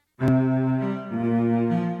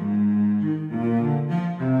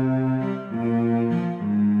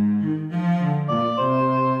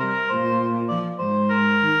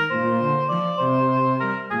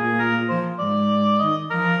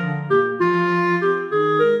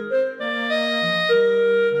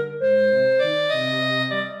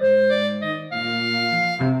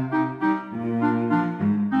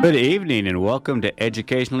Good evening and welcome to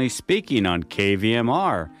Educationally Speaking on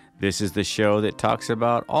KVMR. This is the show that talks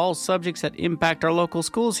about all subjects that impact our local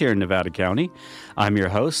schools here in Nevada County. I'm your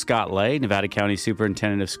host, Scott Lay, Nevada County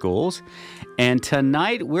Superintendent of Schools. And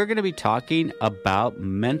tonight we're going to be talking about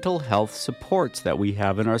mental health supports that we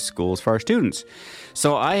have in our schools for our students.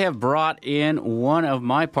 So I have brought in one of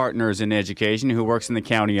my partners in education who works in the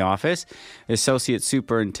county office, Associate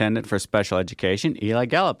Superintendent for Special Education, Eli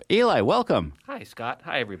Gallup. Eli, welcome. Hi, Scott.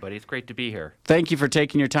 Hi, everybody. It's great to be here. Thank you for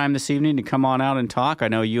taking your time this evening to come on out and talk. I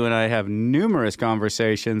know you and I have numerous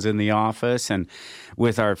conversations in the office and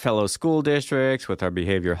with our fellow school districts, with our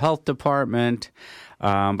behavioral health department. But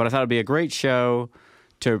I thought it'd be a great show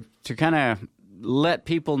to kind of let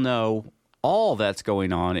people know all that's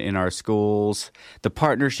going on in our schools, the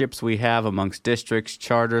partnerships we have amongst districts,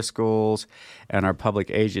 charter schools, and our public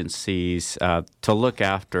agencies to look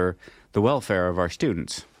after the welfare of our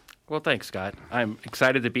students. Well, thanks, Scott. I'm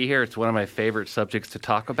excited to be here. It's one of my favorite subjects to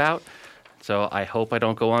talk about. So I hope I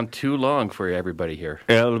don't go on too long for everybody here.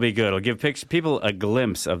 It'll be good. It'll give people a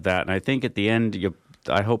glimpse of that. And I think at the end,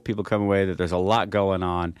 I hope people come away that there's a lot going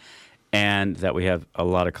on and that we have a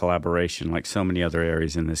lot of collaboration like so many other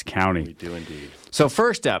areas in this county. We do indeed. So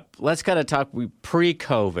first up, let's kind of talk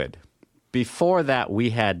pre-COVID. Before that, we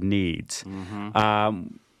had needs.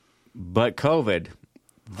 Mm-hmm. But COVID,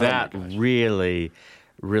 that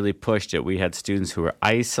really pushed it. We had students who were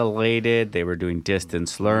isolated. They were doing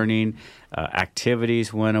distance learning.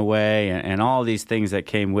 Activities went away, and all these things that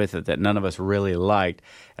came with it that none of us really liked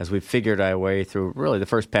as we figured our way through really the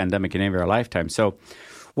first pandemic in any of our lifetime. So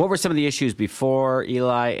what were some of the issues before,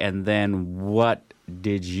 Eli, and then what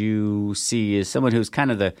did you see as someone who's kind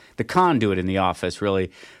of the conduit in the office, really,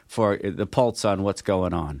 for the pulse on what's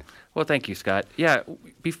going on? Well, thank you, Scott. Yeah,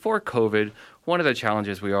 before COVID, one of the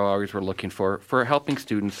challenges we always were looking for helping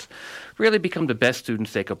students really become the best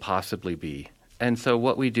students they could possibly be. And so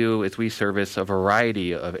what we do is we service a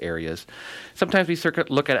variety of areas. Sometimes we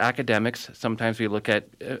look at academics. Sometimes we look at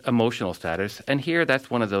emotional status. And here, that's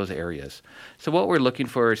one of those areas. So what we're looking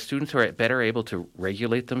for is students who are better able to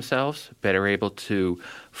regulate themselves, better able to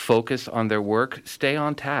focus on their work, stay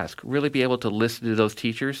on task, really be able to listen to those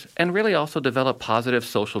teachers, and really also develop positive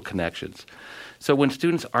social connections. So when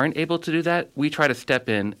students aren't able to do that, we try to step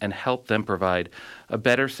in and help them provide a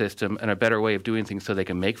better system and a better way of doing things so they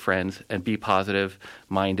can make friends and be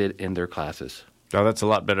positive-minded in their classes. Oh, that's a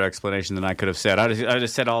lot better explanation than I could have said. I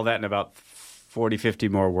just said all that in about 40, 50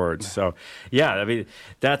 more words. So, yeah, I mean,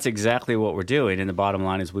 that's exactly what we're doing. And the bottom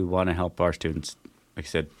line is we want to help our students, like I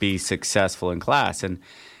said, be successful in class. And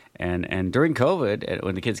during COVID,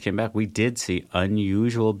 when the kids came back, we did see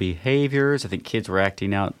unusual behaviors. I think kids were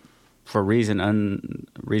acting out for reasons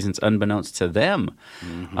unbeknownst to them,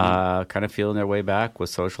 kind of feeling their way back with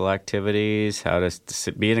social activities, how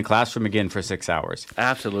to be in a classroom again for 6 hours.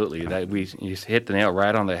 Absolutely. You hit the nail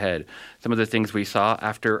right on the head. Some of the things we saw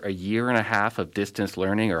after a year and a half of distance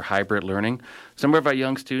learning or hybrid learning, some of our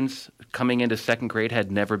young students coming into second grade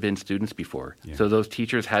had never been students before. Yeah. So those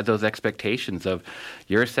teachers had those expectations of,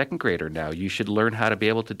 you're a second grader now, you should learn how to be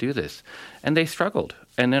able to do this. And they struggled.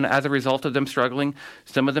 And then as a result of them struggling,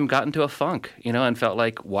 some of them got into a funk, and felt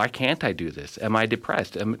like, why can't I do this? Am I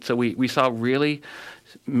depressed? And so we saw really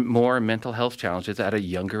more mental health challenges at a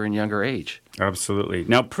younger and younger age. Absolutely.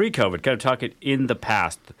 Now, pre-COVID, kind of talking in the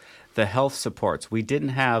past, the health supports, we didn't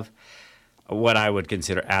have what I would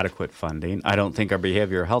consider adequate funding. I don't think our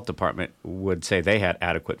behavioral health department would say they had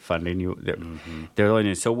adequate funding.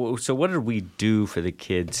 So what did we do for the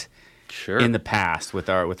kids in the past with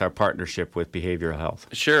our partnership with behavioral health?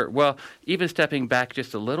 Sure. Well, even stepping back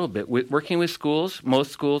just a little bit, working with schools,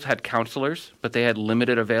 most schools had counselors, but they had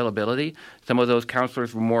limited availability. Some of those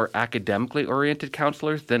counselors were more academically oriented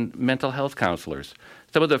counselors than mental health counselors.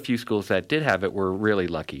 Some of the few schools that did have it were really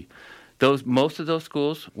lucky. Most of those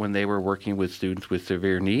schools, when they were working with students with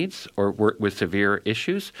severe needs or with severe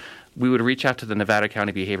issues, we would reach out to the Nevada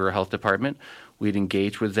County Behavioral Health Department. We'd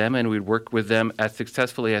engage with them, and we'd work with them as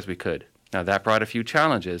successfully as we could. Now, that brought a few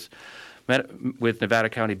challenges. With Nevada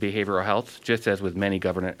County Behavioral Health, just as with many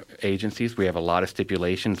government agencies, we have a lot of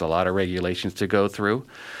stipulations, a lot of regulations to go through.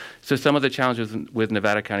 So some of the challenges with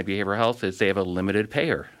Nevada County Behavioral Health is they have a limited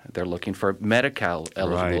payer. They're looking for Medi-Cal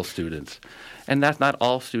eligible students. And that's not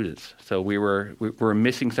all students. So we were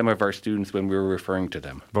missing some of our students when we were referring to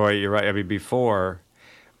them. Boy, you're right. I mean, before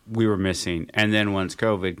we were missing. And then once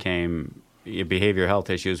COVID came, behavioral health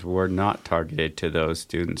issues were not targeted to those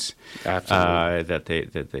students. Absolutely.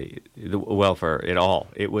 The welfare at all.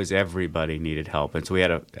 It was everybody needed help, and so we had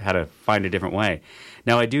to find a different way.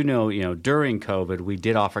 Now I do know, during COVID we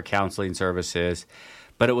did offer counseling services,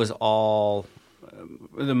 but it was all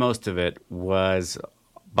the most of it was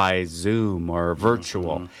by Zoom or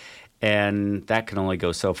virtual, and that can only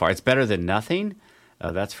go so far. It's better than nothing,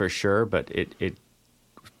 that's for sure, but it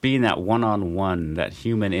being that one-on-one, that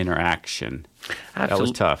human interaction, that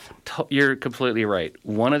was tough. You're completely right.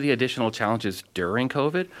 One of the additional challenges during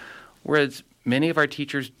COVID was many of our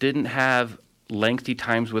teachers didn't have lengthy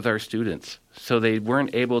times with our students, so they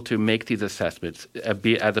weren't able to make these assessments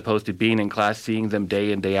as opposed to being in class, seeing them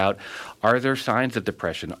day in, day out. Are there signs of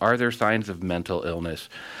depression? Are there signs of mental illness?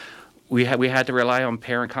 We had to rely on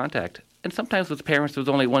parent contact. And sometimes with parents with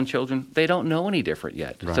only one children, they don't know any different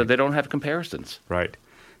yet, so they don't have comparisons. Right.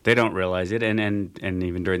 They don't realize it, and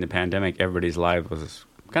even during the pandemic, everybody's life was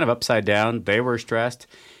kind of upside down. They were stressed.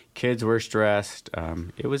 Kids were stressed.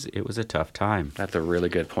 It was a tough time. That's a really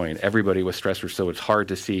good point. Everybody was stressed, so it's hard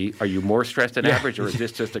to see. Are you more stressed than average, or is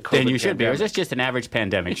this just a COVID Then you should pandemic? be. Or is this just an average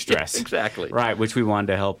pandemic stress? Yes, exactly. Right, which we wanted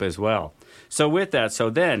to help as well. So with that,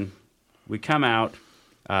 then we come out,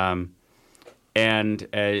 and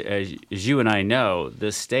as you and I know,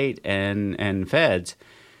 the state and feds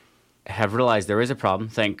have realized there is a problem.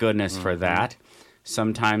 Thank goodness for that.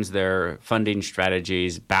 Sometimes their funding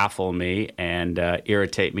strategies baffle me and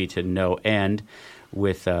irritate me to no end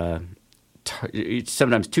with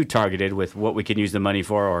sometimes too targeted with what we can use the money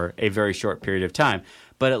for or a very short period of time.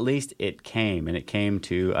 But at least it came, and it came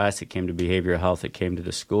to us, it came to behavioral health, it came to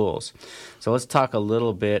the schools. So let's talk a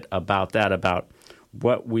little bit about that, about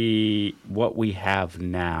what we have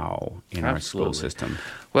now in our school system.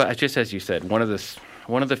 Well, just as you said, one of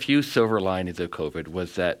the few silver linings of COVID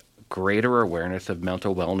was that greater awareness of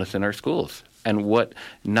mental wellness in our schools and what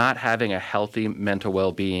not having a healthy mental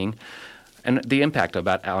well-being and the impact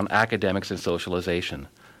on academics and socialization.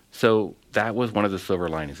 So that was one of the silver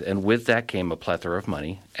linings. And with that came a plethora of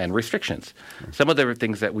money and restrictions. Some of the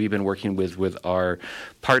things that we've been working with our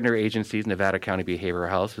partner agencies, Nevada County Behavioral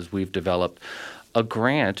Health, is we've developed a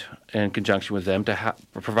grant in conjunction with them to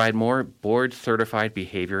provide more board-certified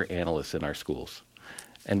behavior analysts in our schools.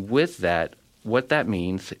 And with that, what that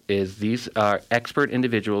means is these are expert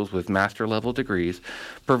individuals with master-level degrees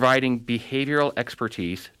providing behavioral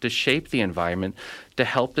expertise to shape the environment to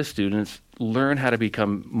help the students learn how to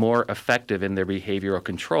become more effective in their behavioral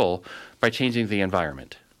control by changing the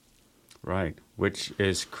environment. Right, which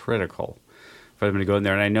is critical for them to go in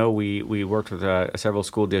there. And I know we worked with several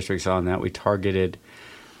school districts on that. We targeted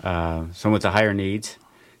some with the higher needs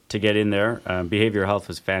to get in there. Behavioral health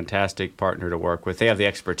was a fantastic partner to work with. They have the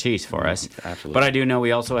expertise for us. Absolutely. But I do know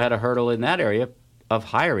we also had a hurdle in that area of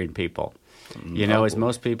hiring people. You know, as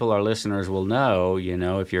most people, our listeners will know,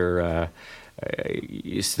 if you're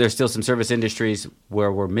there's still some service industries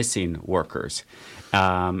where we're missing workers.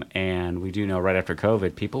 And we do know right after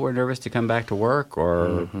COVID, people were nervous to come back to work,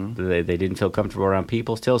 or they didn't feel comfortable around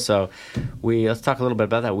people still. So let's talk a little bit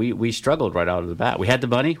about that. We struggled right out of the bat. We had the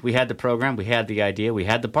money, we had the program, we had the idea, we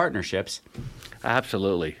had the partnerships.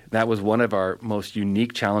 Absolutely. That was one of our most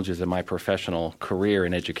unique challenges in my professional career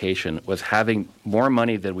in education, was having more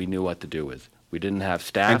money than we knew what to do with. We didn't have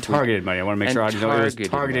staff. And targeted money. I want to make sure I know it was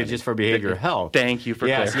targeted just for behavioral health. Thank you for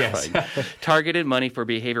clarifying. Yes. Targeted money for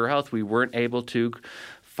behavioral health. We weren't able to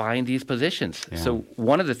find these positions. Yeah. So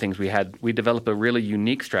one of the things we developed a really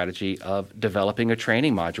unique strategy of developing a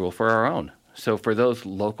training module for our own. So for those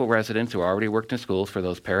local residents who already worked in schools, for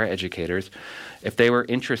those paraeducators, if they were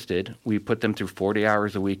interested, we put them through 40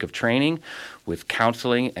 hours a week of training with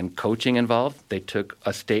counseling and coaching involved. They took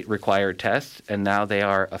a state-required test, and now they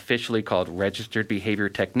are officially called registered behavior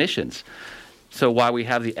technicians. So while we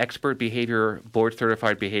have the expert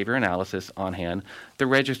board-certified behavior analysis on hand, the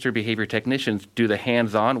registered behavior technicians do the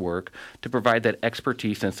hands-on work to provide that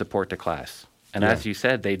expertise and support to class. And as you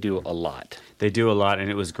said, they do a lot. They do a lot, and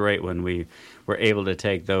it was great when we were able to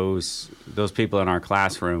take those people in our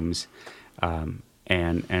classrooms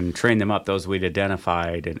and train them up, those we'd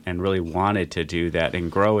identified and really wanted to do that and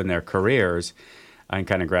grow in their careers, and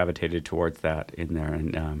kind of gravitated towards that in there.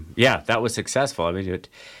 And, that was successful. I mean,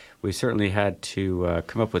 we certainly had to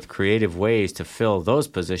come up with creative ways to fill those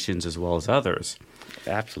positions as well as others.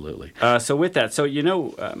 Absolutely. So with that,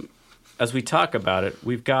 as we talk about it,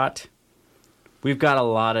 we've got a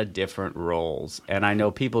lot of different roles, and I know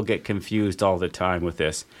people get confused all the time with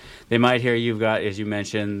this. They might hear you've got, as you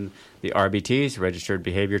mentioned, the RBTs, Registered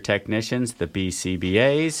Behavior Technicians, the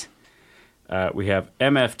BCBAs. We have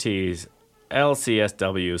MFTs,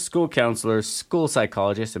 LCSWs, school counselors, school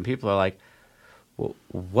psychologists, and people are like, well,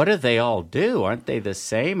 what do they all do? Aren't they the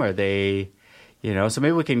same? Are they, so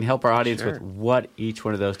maybe we can help our audience with what each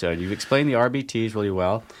one of those do. You've explained the RBTs really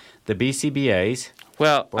well. The BCBAs.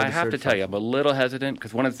 Well, Board I have to tell you, I'm a little hesitant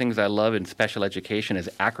because one of the things I love in special education is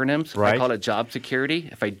acronyms. Right. I call it job security.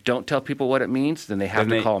 If I don't tell people what it means, then they have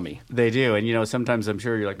to call me. They do. And, sometimes I'm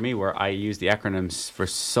sure you're like me where I use the acronyms for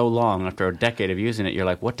so long. After a decade of using it, you're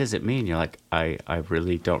like, what does it mean? You're like, I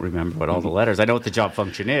really don't remember what all the letters. I know what the job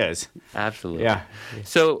function is. Absolutely. Yeah.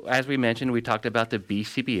 So as we mentioned, we talked about the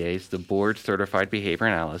BCBAs, the Board Certified Behavior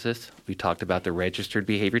Analysis. We talked about the Registered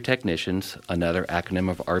Behavior Technicians, another acronym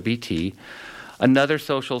of RBT. Another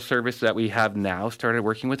social service that we have now started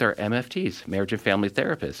working with are MFTs, Marriage and Family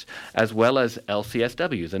Therapists, as well as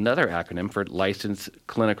LCSWs, another acronym for Licensed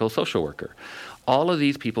Clinical Social Worker. All of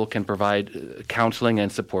these people can provide counseling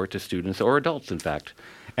and support to students or adults, in fact.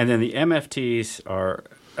 And then the MFTs are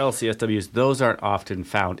LCSWs. Those aren't often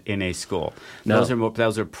found in a school. No.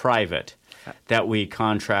 Those are private that we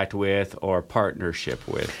contract with or partnership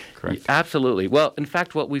with, correct? Absolutely. Well, in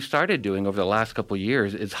fact, what we've started doing over the last couple of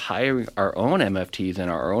years is hiring our own MFTs and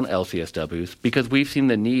our own LCSWs because we've seen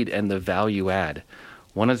the need and the value add.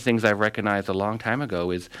 One of the things I recognized a long time ago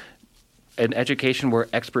is in education, we're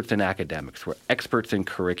experts in academics, we're experts in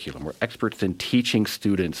curriculum, we're experts in teaching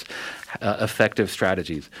students effective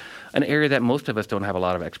strategies. An area that most of us don't have a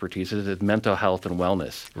lot of expertise is mental health and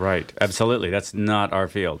wellness. Right. Absolutely. That's not our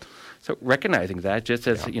field. So recognizing that, just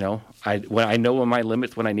as, I know my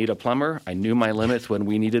limits when I need a plumber, I knew my limits when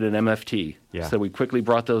we needed an MFT. Yeah. So we quickly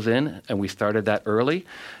brought those in, and we started that early.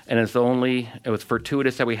 And it was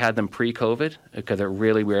fortuitous that we had them pre-COVID, because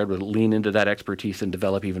we were able to lean into that expertise and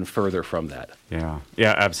develop even further from that. Yeah,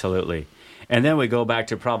 absolutely. And then we go back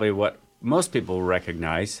to probably what most people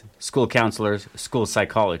recognize, school counselors, school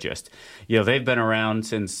psychologists. They've been around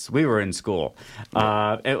since we were in school.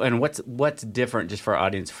 And what's different, just for our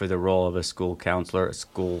audience, for the role of a school counselor, a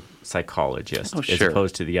school psychologist, as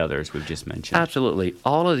opposed to the others we've just mentioned? Absolutely.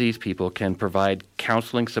 All of these people can provide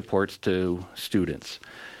counseling supports to students.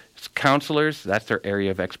 Counselors, that's their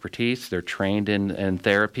area of expertise. They're trained in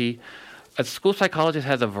therapy. A school psychologist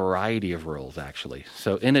has a variety of roles, actually.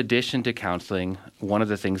 So in addition to counseling, one of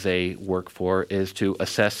the things they work for is to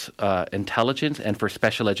assess intelligence and for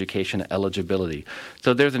special education eligibility.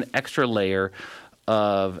 So there's an extra layer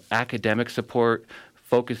of academic support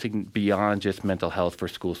focusing beyond just mental health for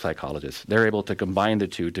school psychologists. They're able to combine the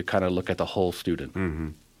two to kind of look at the whole student. Mm-hmm.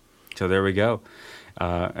 So there we go.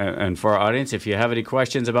 And for our audience, if you have any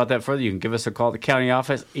questions about that further, you can give us a call at the county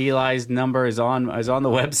office. Eli's number is on the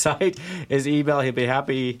website. His email, he'll be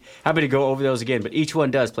happy to go over those again. But each one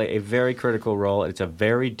does play a very critical role. It's a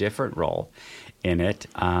very different role in it.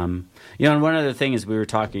 And one other thing is we were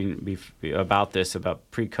talking about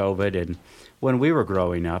pre-COVID and when we were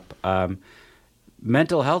growing up,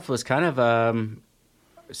 mental health was kind of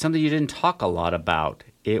something you didn't talk a lot about.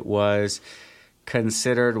 It was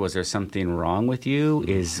considered, was there something wrong with you?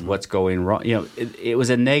 Is what's going wrong? It was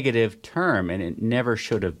a negative term, and it never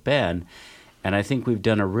should have been. And I think we've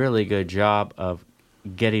done a really good job of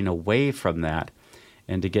getting away from that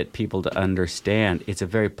and to get people to understand it's a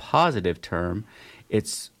very positive term.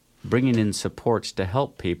 It's bringing in supports to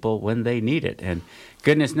help people when they need it. And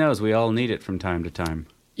goodness knows we all need it from time to time.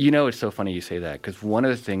 It's so funny you say that, because one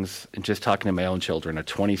of the things, just talking to my own children, a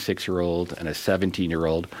 26-year-old and a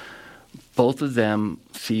 17-year-old, both of them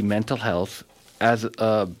see mental health as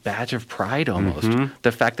a badge of pride almost. Mm-hmm.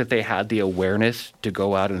 The fact that they had the awareness to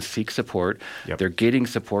go out and seek support, They're getting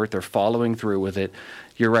support, they're following through with it.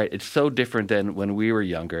 You're right, it's so different than when we were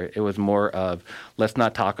younger. It was more of, let's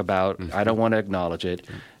not talk about, I don't want to acknowledge it.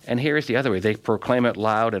 And here's the other way, they proclaim it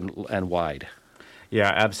loud and wide.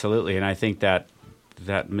 Yeah, absolutely. And I think that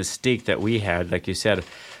mystique that we had, like you said,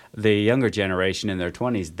 the younger generation in their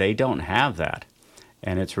 20s, they don't have that.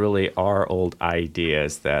 And it's really our old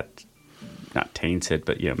ideas that not taints it,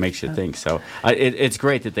 but makes you think. So it's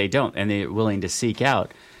great that they don't, and they're willing to seek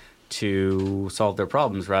out to solve their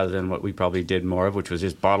problems rather than what we probably did more of, which was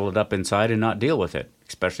just bottle it up inside and not deal with it,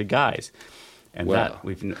 especially guys. And that,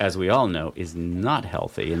 as we all know, is not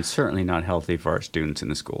healthy, and certainly not healthy for our students in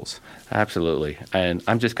the schools. Absolutely. And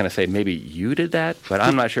I'm just going to say maybe you did that, but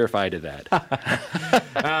I'm not sure if I did that.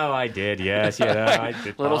 Oh, I did, yes. I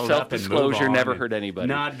did. Little self-disclosure never hurt anybody.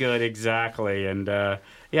 Not good, exactly. And,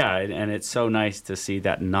 and it's so nice to see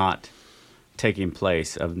that not taking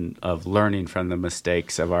place, of learning from the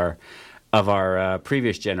mistakes of our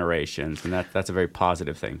previous generations, and that's a very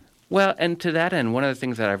positive thing. Well, and to that end, one of the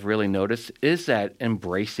things that I've really noticed is that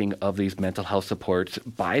embracing of these mental health supports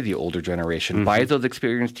by the older generation, by those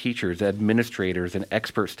experienced teachers, administrators, and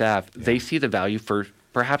expert staff. They see the value for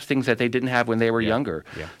perhaps things that they didn't have when they were younger.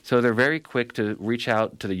 Yeah. So they're very quick to reach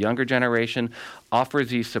out to the younger generation, offer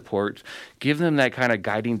these supports, give them that kind of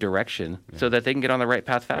guiding direction so that they can get on the right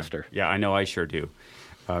path faster. Yeah, I know I sure do,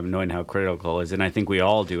 knowing how critical it is. And I think we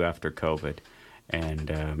all do after COVID.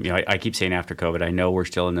 And, I keep saying after COVID. I know we're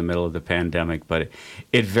still in the middle of the pandemic, but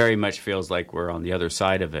it very much feels like we're on the other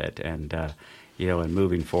side of it. And, and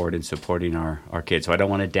moving forward and supporting our kids. So I don't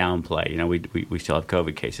want to downplay. We still have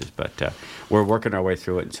COVID cases, but we're working our way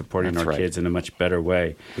through it and supporting our kids in a much better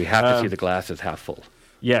way. We have to see the glass as half full.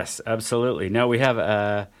 Yes, absolutely. No, we have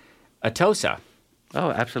a TOSA. Oh,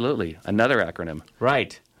 absolutely. Another acronym.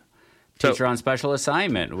 Right. Teacher on Special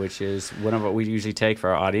Assignment, which is one of what we usually take for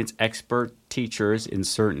our audience, expert teachers in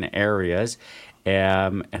certain areas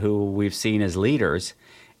who we've seen as leaders.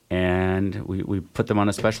 And we put them on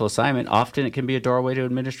a special assignment. Often it can be a doorway to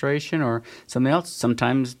administration or something else.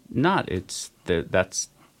 Sometimes not.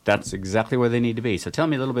 That's exactly where they need to be. So tell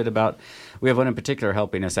me a little bit about. We have one in particular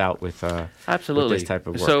helping us out with absolutely with this type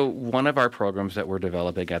of work. So one of our programs that we're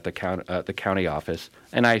developing at the county office,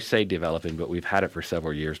 and I say developing, but we've had it for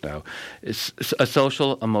several years now, is a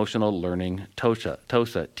social emotional learning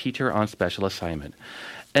TOSA, Teacher on Special Assignment,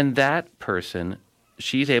 and that person.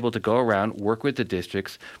 She's able to go around, work with the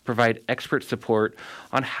districts, provide expert support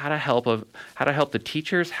on how to help the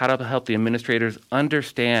teachers, how to help the administrators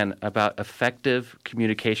understand about effective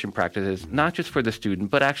communication practices, not just for the student,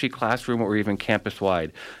 but actually classroom or even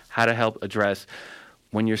campus-wide. How to help address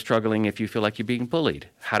when you're struggling if you feel like you're being bullied,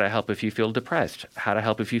 how to help if you feel depressed, how to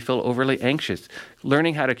help if you feel overly anxious.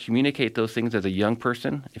 Learning how to communicate those things as a young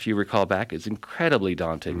person, if you recall back, is incredibly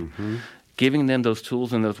daunting. Mm-hmm. Giving them those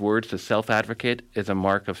tools and those words to self-advocate is a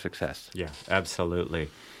mark of success. Yeah, absolutely.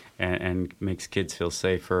 And makes kids feel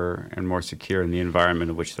safer and more secure in the environment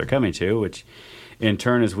of which they're coming to, which in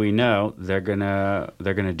turn, as we know, they're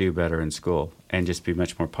gonna do better in school and just be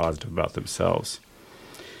much more positive about themselves.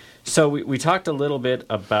 So we talked a little bit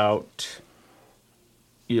about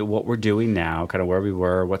what we're doing now, kind of where we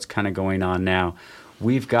were, what's kind of going on now.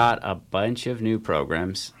 We've got a bunch of new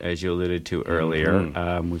programs, as you alluded to earlier.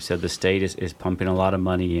 Mm-hmm. We've said the state is pumping a lot of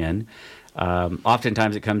money in.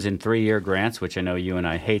 Oftentimes it comes in 3-year grants, which I know you and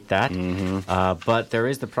I hate that. Mm-hmm. But there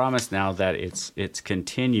is the promise now that it's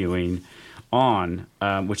continuing on,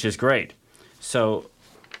 which is great. So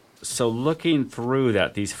looking through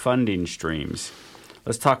these funding streams,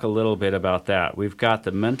 let's talk a little bit about that. We've got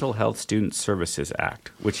the Mental Health Student Services Act,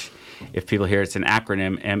 which, if people hear, it's an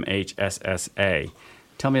acronym, MHSSA.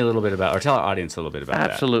 Tell me a little bit about, or tell our audience a little bit about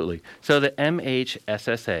that. Absolutely. So the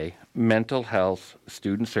MHSSA, Mental Health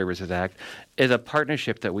Student Services Act, is a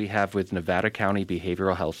partnership that we have with Nevada County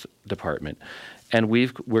Behavioral Health Department. And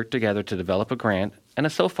we've worked together to develop a grant.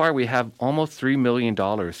 And so far we have almost $3 million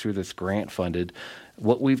through this grant funded.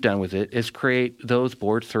 What we've done with it is create those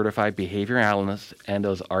board-certified behavior analysts and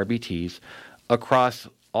those RBTs across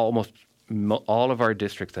almost all of our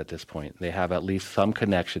districts at this point. They have at least some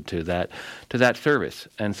connection to that service,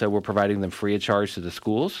 and so we're providing them free of charge to the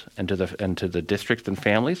schools and to the districts and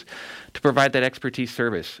families to provide that expertise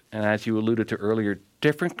service. And as you alluded to earlier,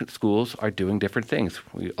 different schools are doing different things.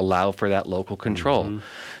 We allow for that local control. Mm-hmm.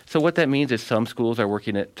 So what that means is some schools are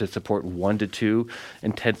working to support 1 to 2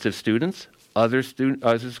 intensive students. Other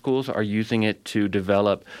schools are using it to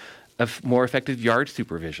develop a more effective yard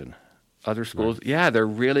supervision. Other schools, they're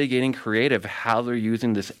really getting creative how they're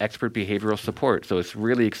using this expert behavioral support. So it's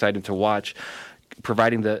really exciting to watch,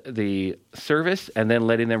 providing the service and then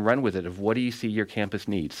letting them run with it of what do you see your campus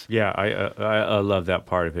needs. Yeah, I love that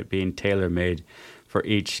part of it, being tailor-made for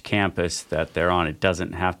each campus that they're on. It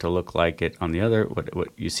doesn't have to look like it on the other, what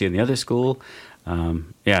you see in the other school.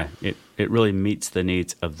 It really meets the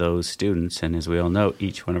needs of those students. And as we all know,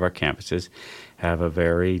 each one of our campuses have a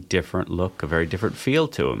very different look, a very different feel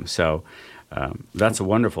to them. So that's a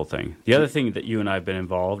wonderful thing. The other thing that you and I have been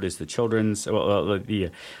involved is the children's, it's the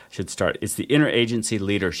interagency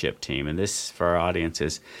leadership team. And this, for our audience,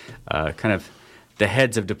 is kind of the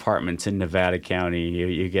heads of departments in Nevada County.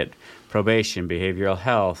 You get probation, behavioral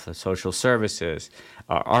health, social services,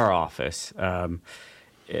 our office,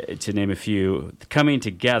 to name a few, coming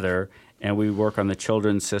together, and we work on the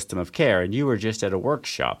children's system of care. And you were just at a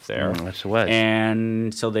workshop there. That's what.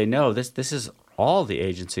 And so they know this is all the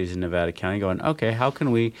agencies in Nevada County going, okay, how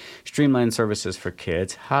can we streamline services for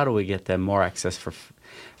kids? How do we get them more access for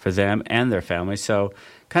them and their families? So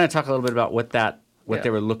kind of talk a little bit about what they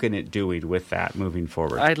were looking at doing with that moving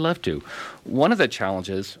forward. I'd love to. One of the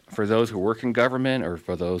challenges for those who work in government or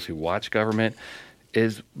for those who watch government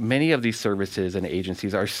is many of these services and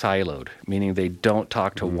agencies are siloed, meaning they don't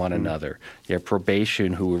talk to one another. You have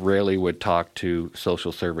probation who rarely would talk to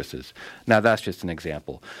social services. Now, that's just an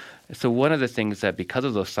example. So one of the things that, because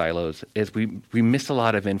of those silos, is we miss a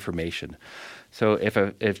lot of information. So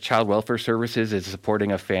if Child Welfare Services is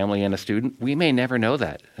supporting a family and a student, we may never know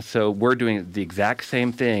that. So we're doing the exact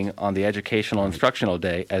same thing on the educational instructional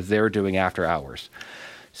day as they're doing after hours.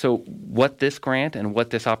 So what this grant and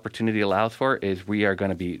what this opportunity allows for is we are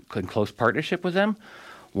going to be in close partnership with them.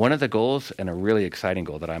 One of the goals, and a really exciting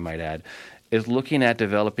goal that I might add, is looking at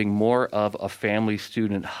developing more of a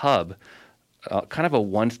family-student hub, kind of a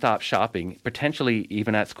one-stop shopping, potentially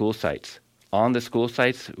even at school sites. On the school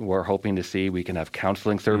sites, we're hoping to see we can have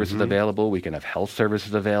counseling services available, we can have health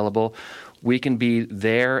services available. We can be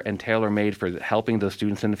there and tailor-made for helping those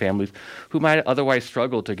students and families who might otherwise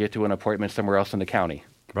struggle to get to an appointment somewhere else in the county.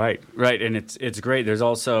 Right, and it's great. There's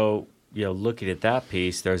also, looking at that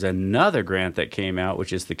piece, there's another grant that came out,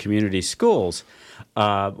 which is the community schools,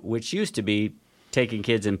 which used to be taking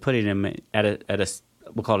kids and putting them at a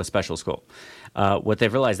we'll call it a special school. What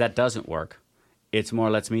they've realized, that doesn't work. It's more,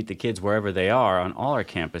 let's meet the kids wherever they are on all our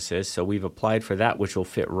campuses. So we've applied for that, which will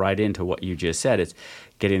fit right into what you just said. It's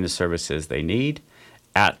getting the services they need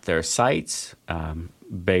at their sites,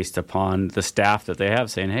 based upon the staff that they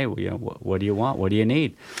have, saying, hey, what do you want? What do you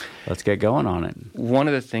need? Let's get going on it. One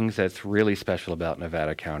of the things that's really special about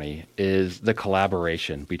Nevada County is the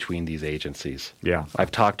collaboration between these agencies. Yeah.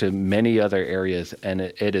 I've talked to many other areas, and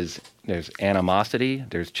there's animosity,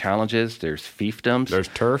 there's challenges, there's fiefdoms. There's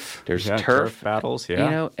turf. There's turf battles,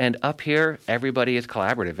 yeah. And up here, everybody is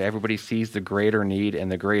collaborative. Everybody sees the greater need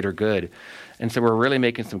and the greater good. And so we're really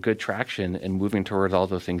making some good traction and moving towards all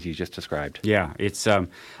those things you just described. Yeah, it's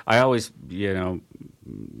I always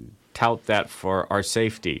tout that for our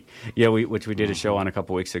safety. Yeah, which we did a show on a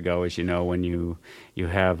couple weeks ago. As you know, when you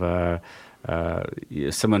have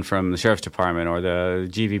someone from the sheriff's department or the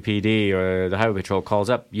GVPD or the highway patrol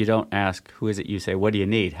calls up, you don't ask who is it. You say, what do you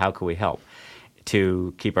need? How can we help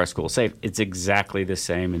to keep our schools safe? It's exactly the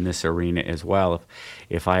same in this arena as well.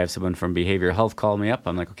 If I have someone from behavioral health call me up,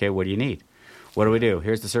 I'm like, okay, what do you need? What do we do?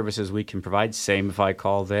 Here's the services we can provide. Same if I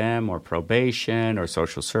call them, or probation or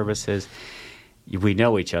social services. We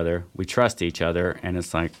know each other. We trust each other. And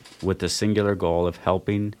it's like with the singular goal of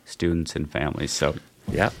helping students and families. So,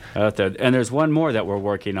 yeah. And there's one more that we're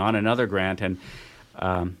working on, another grant. And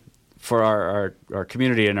for our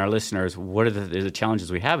community and our listeners, what are the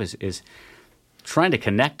challenges we have is trying to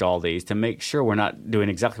connect all these to make sure we're not doing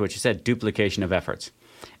exactly what you said, duplication of efforts.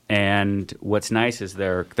 And what's nice is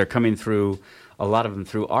they're coming through, a lot of them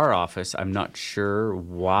through our office. I'm not sure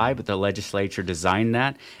why, but the legislature designed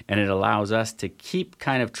that, and it allows us to keep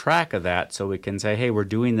kind of track of that so we can say, hey, we're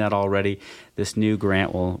doing that already. This new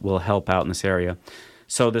grant will help out in this area.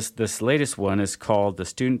 So this latest one is called the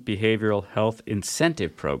Student Behavioral Health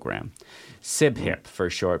Incentive Program, SIBHIP for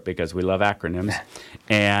short, because we love acronyms,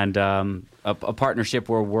 and a partnership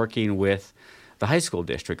we're working with the high school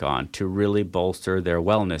district on to really bolster their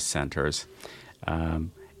wellness centers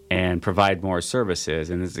and provide more services.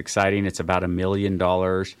 And it's exciting. It's about $1 million.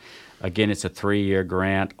 Again, it's a 3-year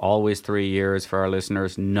grant, always 3 years for our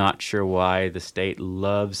listeners. Not sure why the state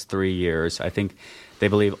loves 3 years. I think they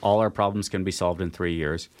believe all our problems can be solved in 3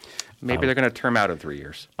 years. Maybe they're going to term out in 3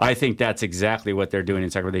 years. I think that's exactly what they're doing in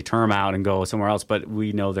Sacramento. They term out and go somewhere else, but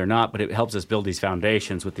we know they're not. But it helps us build these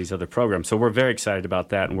foundations with these other programs. So we're very excited about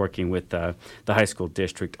that and working with the high school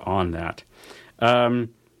district on that.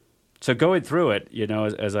 So going through it,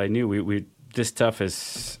 as I knew, we this stuff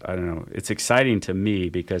is, I don't know, it's exciting to me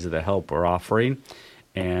because of the help we're offering,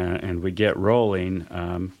 and we get rolling.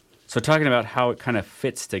 So talking about how it kind of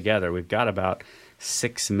fits together, we've got about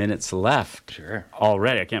 6 minutes left. Sure.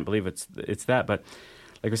 Already. I can't believe it's that. But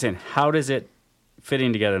like we're saying, how does it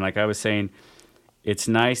fitting together? And like I was saying, it's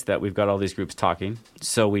nice that we've got all these groups talking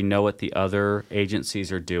so we know what the other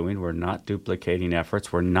agencies are doing. We're not duplicating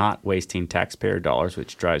efforts. We're not wasting taxpayer dollars,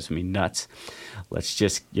 which drives me nuts. Let's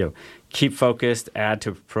just keep focused, add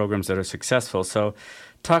to programs that are successful. So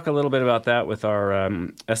talk a little bit about that with our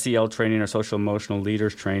SEL training, our social emotional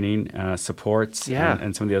leaders training, supports,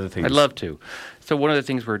 and some of the other things. I'd love to. So one of the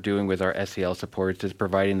things we're doing with our SEL supports is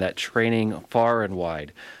providing that training far and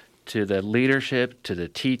wide to the leadership, to the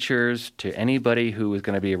teachers, to anybody who is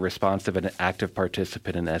going to be a responsive and active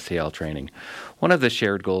participant in SEL training. One of the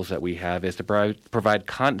shared goals that we have is to provide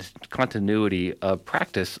continuity of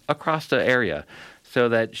practice across the area. so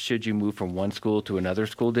that should you move from one school to another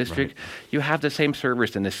school district, you have the same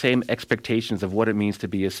service and the same expectations of what it means to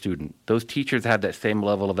be a student. Those teachers have that same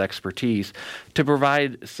level of expertise to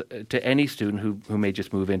provide to any student who may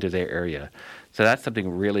just move into their area. So that's something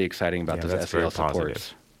really exciting about those SEL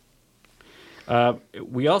supports.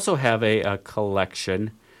 We also have a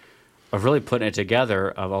collection of really putting it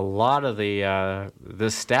together of a lot of the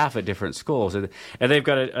staff at different schools. And they've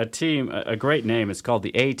got a team, a great name. It's called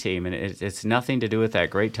the A-Team, and it's nothing to do with that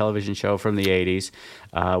great television show from the 80s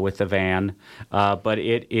with the van, but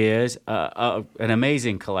it is an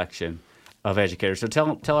amazing collection of educators. So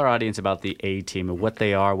tell our audience about the A-Team and what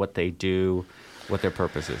they are, what they do, what their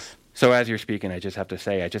purpose is. So as you're speaking, I just have to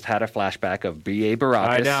say, I just had a flashback of B.A.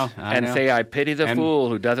 Baracus. I know. Say, I pity the fool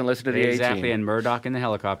who doesn't listen to the A-Team. Exactly, and Murdoch in the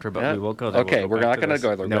helicopter, but we will go there. Okay, we're not going to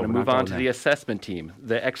go there. We're going to move on to the assessment team,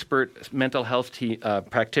 the expert mental health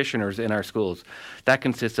practitioners in our schools. That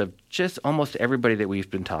consists of just almost everybody that we've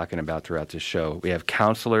been talking about throughout this show. We have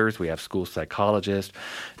counselors, we have school psychologists,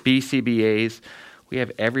 BCBAs. We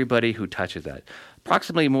have everybody who touches that.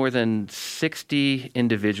 Approximately more than 60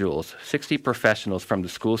 individuals, 60 professionals from the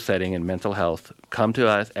school setting in mental health come to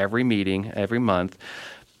us every meeting, every month,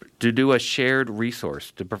 to do a shared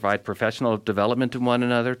resource, to provide professional development to one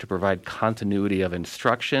another, to provide continuity of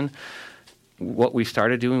instruction. What we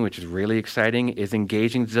started doing, which is really exciting, is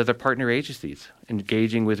engaging these other partner agencies,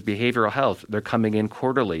 engaging with behavioral health. They're coming in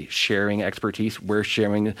quarterly, sharing expertise. We're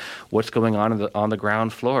sharing what's going on the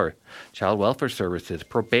ground floor. Child welfare services,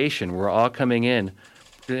 probation, we're all coming in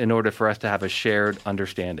order for us to have a shared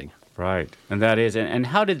understanding. Right, and that is. And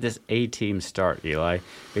how did this A-Team start, Eli?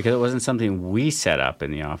 Because it wasn't something we set up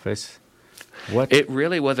in the office. It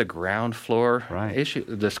really was a ground floor issue.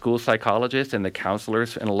 The school psychologists and the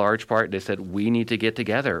counselors, in a large part, they said, we need to get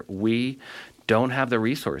together. We don't have the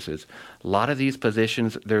resources. A lot of these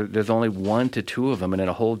positions, there's only 1 to 2 of them in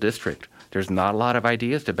a whole district. There's not a lot of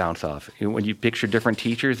ideas to bounce off. When you picture different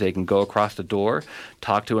teachers, they can go across the door,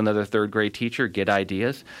 talk to another third grade teacher, get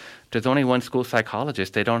ideas. There's only 1 school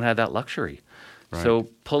psychologist. They don't have that luxury. Right. So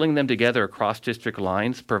pulling them together across district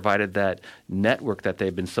lines provided that network that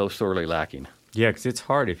they've been so sorely lacking. Yeah, because it's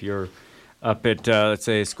hard if you're up at, let's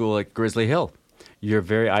say, a school like Grizzly Hill. You're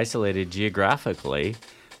very isolated geographically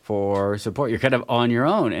for support. You're kind of on your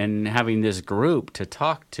own, and having this group to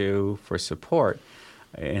talk to for support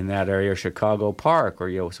in that area, Chicago Park, or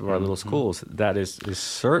some of our little schools, that is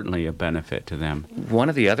certainly a benefit to them. One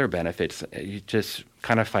of the other benefits, just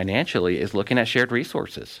kind of financially, is looking at shared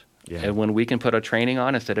resources. Yeah. And when we can put a training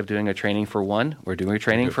on, instead of doing a training for 1, we're doing a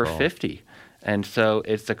training for 50. And so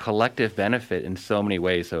it's a collective benefit in so many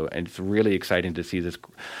ways. So and it's really exciting to see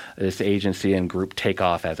this agency and group take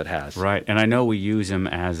off as it has. Right. And I know we use them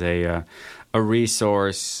as a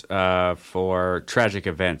resource for tragic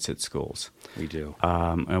events at schools. We do.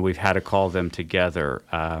 And we've had to call them together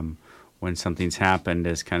when something's happened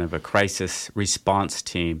as kind of a crisis response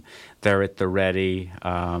team. They're at the ready.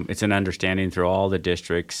 It's an understanding through all the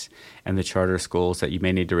districts and the charter schools that you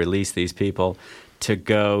may need to release these people to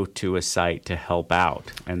go to a site to help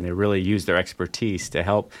out. And they really use their expertise to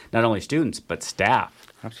help not only students, but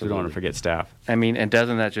staff. Absolutely. We don't want to forget staff. I mean, and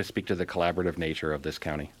doesn't that just speak to the collaborative nature of this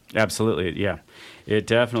county? Absolutely, yeah. It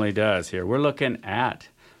definitely does here. We're looking at,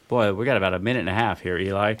 boy, we got about a minute and a half here,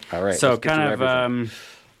 Eli. All right. So kind of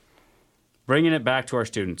bringing it back to our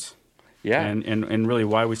students. Yeah. And really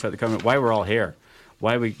why we start the comment, why we're all here,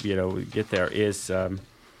 why we get there is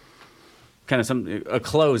kind of a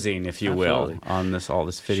closing, if you will, on all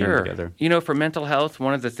this fitting together. For mental health,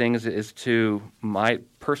 one of the things is the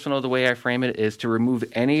way I frame it is to remove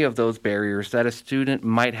any of those barriers that a student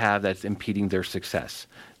might have that's impeding their success,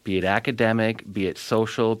 be it academic, be it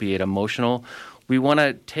social, be it emotional. We want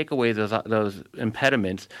to take away those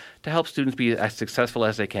impediments to help students be as successful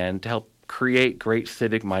as they can, to help create great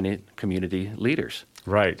civic-minded community leaders.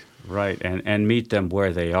 Right, and meet them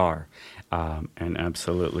where they are. And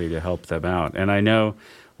absolutely to help them out. And I know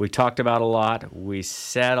we talked about a lot, we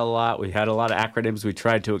said a lot, we had a lot of acronyms, we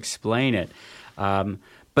tried to explain it.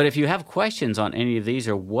 But if you have questions on any of these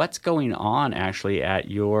or what's going on actually at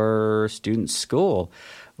your student's school,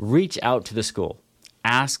 reach out to the school.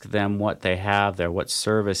 Ask them what they have there, what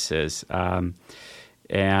services.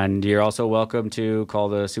 And you're also welcome to call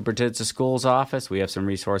the Superintendent of Schools office. We have some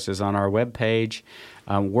resources on our webpage.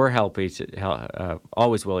 We're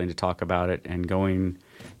always willing to talk about it and going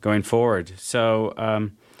forward. So,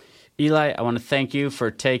 Eli, I want to thank you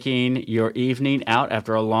for taking your evening out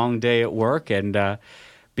after a long day at work and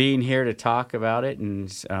being here to talk about it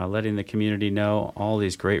and letting the community know all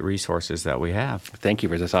these great resources that we have. Thank you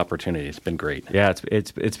for this opportunity. It's been great. Yeah,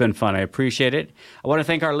 it's been fun. I appreciate it. I want to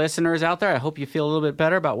thank our listeners out there. I hope you feel a little bit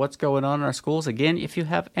better about what's going on in our schools. Again, if you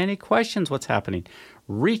have any questions, what's happening,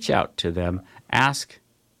 reach out to them, ask,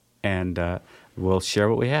 and we'll share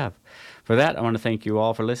what we have. For that, I want to thank you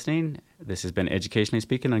all for listening. This has been Educationally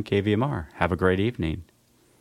Speaking on KVMR. Have a great evening.